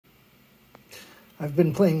I've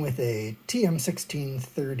been playing with a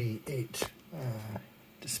TM1638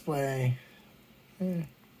 display, kind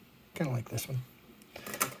of like this one,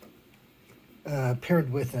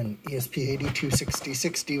 paired with an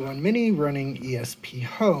ESP826061 Mini running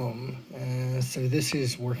ESPHome. So this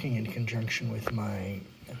is working in conjunction with my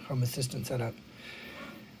Home Assistant setup.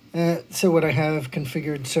 So what I have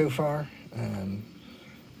configured so far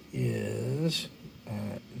is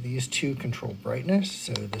these two control brightness,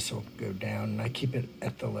 so this will go down, and I keep it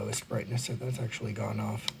at the lowest brightness, so that's actually gone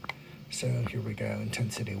off. So here we go,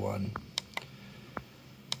 intensity 1.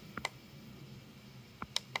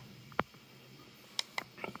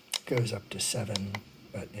 Goes up to 7,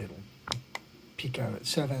 but it'll peak out at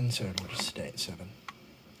 7, so it'll just stay at 7.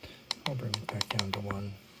 I'll bring it back down to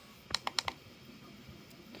 1.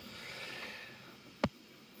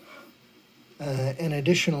 And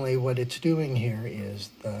additionally, what it's doing here is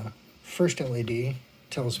the first LED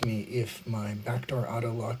tells me if my back door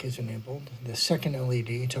auto lock is enabled. The second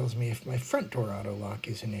LED tells me if my front door auto lock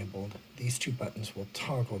is enabled. These two buttons will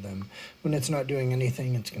toggle them. When it's not doing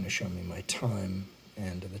anything, it's going to show me my time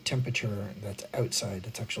and the temperature that's outside.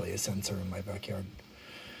 It's actually a sensor in my backyard.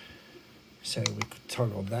 So we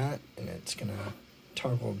toggle that, and it's going to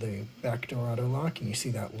toggle the back door auto lock, and you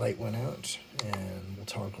see that light went out, and we'll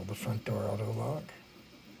toggle the front door auto lock.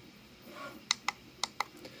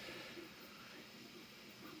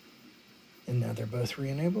 And now they're both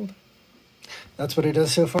re-enabled. That's what it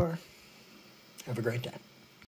does so far. Have a great day.